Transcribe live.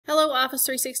Office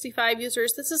 365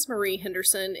 users, this is Marie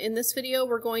Henderson. In this video,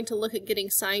 we're going to look at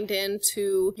getting signed in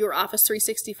to your Office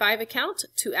 365 account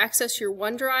to access your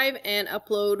OneDrive and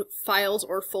upload files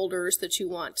or folders that you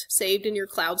want saved in your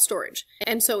cloud storage.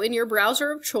 And so in your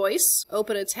browser of choice,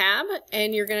 open a tab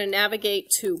and you're going to navigate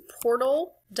to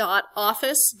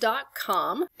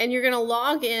portal.office.com and you're going to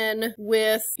log in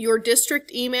with your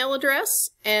district email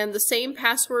address and the same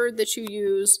password that you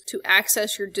use to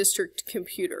access your district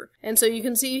computer. And so you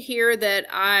can see here that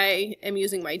I am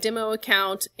using my demo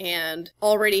account and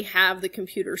already have the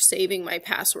computer saving my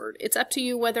password. It's up to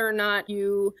you whether or not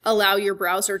you allow your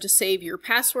browser to save your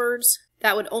passwords.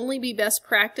 That would only be best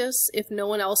practice if no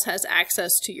one else has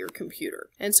access to your computer.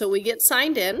 And so we get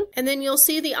signed in, and then you'll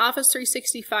see the Office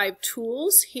 365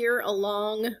 tools here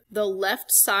along the left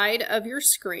side of your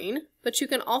screen, but you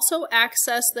can also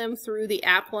access them through the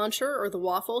app launcher or the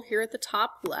waffle here at the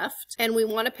top left. And we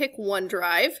want to pick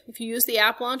OneDrive. If you use the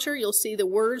app launcher, you'll see the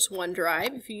words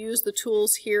OneDrive. If you use the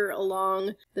tools here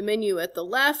along the menu at the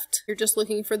left, you're just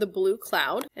looking for the blue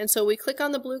cloud. And so we click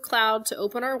on the blue cloud to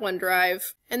open our OneDrive.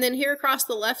 And then here across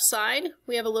the left side,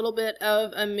 we have a little bit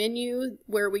of a menu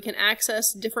where we can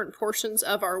access different portions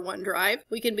of our OneDrive.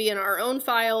 We can be in our own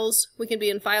files. We can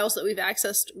be in files that we've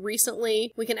accessed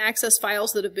recently. We can access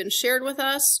files that have been shared with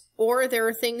us, or there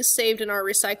are things saved in our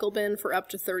recycle bin for up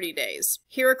to 30 days.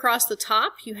 Here across the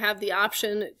top, you have the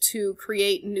option to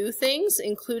create new things,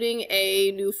 including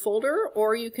a new folder,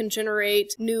 or you can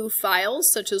generate new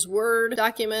files such as Word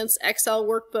documents, Excel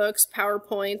workbooks,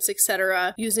 PowerPoints,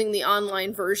 etc., using the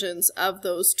online versions of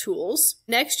those tools.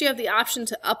 Next, you have the option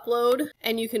to upload,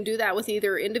 and you can do that with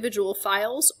either individual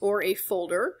files or a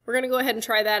folder. We're going to go ahead and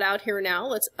try that out here now.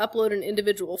 Let's upload an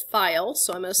individual file.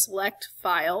 So I'm going to select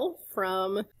File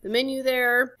from the menu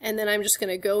there, and then I'm just going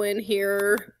to go in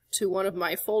here to one of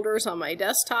my folders on my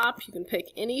desktop. You can pick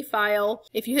any file.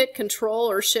 If you hit Control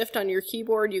or Shift on your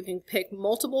keyboard, you can pick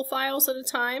multiple files at a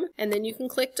time, and then you can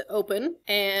click to open,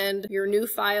 and your new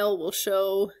file will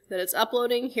show that it's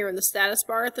uploading here in the status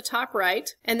bar at the top right,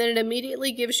 and then it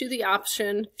immediately gives you the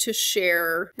option to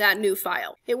share that new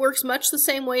file. It works much the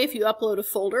same way if you upload a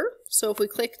folder. So if we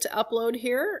click to upload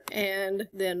here and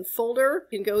then folder,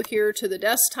 you can go here to the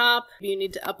desktop. You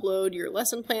need to upload your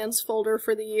lesson plans folder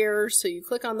for the year. So you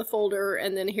click on the folder,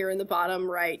 and then here in the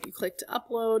bottom right, you click to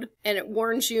upload, and it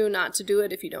warns you not to do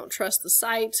it if you don't trust the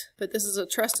site, but this is a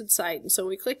trusted site. And so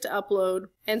we click to upload,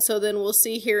 and so then we'll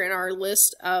see here in our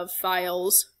list of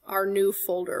files our new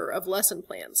folder of lesson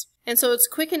plans. And so it's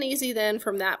quick and easy then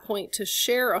from that point to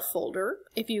share a folder.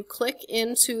 If you click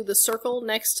into the circle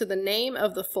next to the name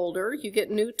of the folder, you get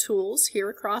new tools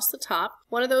here across the top.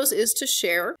 One of those is to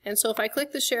share. And so if I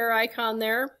click the share icon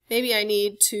there, maybe I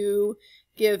need to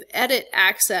give edit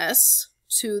access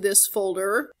to this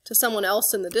folder to someone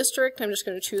else in the district. I'm just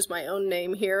going to choose my own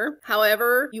name here.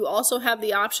 However, you also have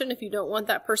the option, if you don't want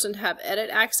that person to have edit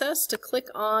access, to click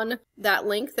on that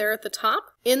link there at the top.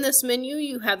 In this menu,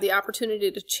 you have the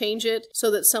opportunity to change it so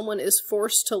that someone is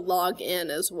forced to log in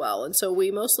as well. And so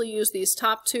we mostly use these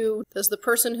top two. Does the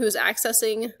person who's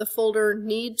accessing the folder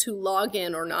need to log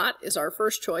in or not is our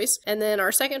first choice. And then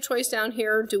our second choice down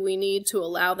here, do we need to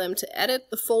allow them to edit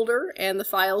the folder and the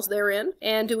files therein?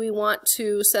 And do we want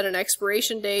to set an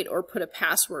expiration date or put a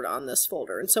password on this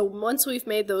folder? And so once we've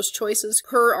made those choices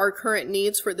per our current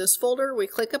needs for this folder, we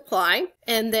click apply,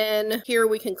 and then here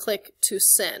we can click to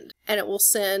send, and it will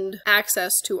send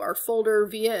access to our folder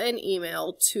via an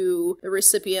email to the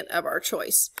recipient of our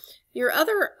choice. Your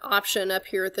other option up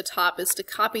here at the top is to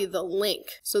copy the link.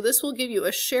 So this will give you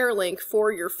a share link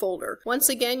for your folder. Once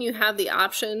again, you have the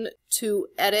option to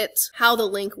edit how the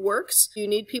link works. You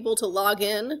need people to log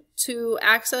in to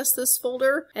access this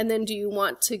folder, and then do you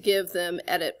want to give them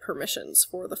edit permissions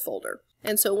for the folder?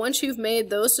 And so once you've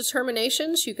made those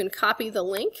determinations, you can copy the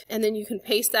link, and then you can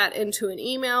paste that into an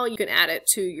email. You can add it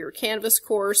to your Canvas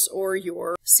course or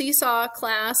your Seesaw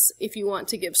class if you want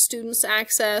to give students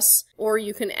access, or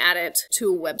you can add it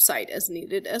to a website as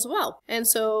needed as well. And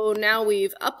so now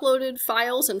we've uploaded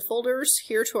files and folders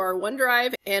here to our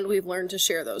OneDrive, and we've learned to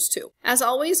share those too. As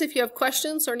always, if you have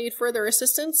questions or need further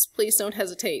assistance, please don't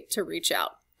hesitate to reach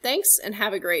out. Thanks, and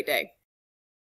have a great day.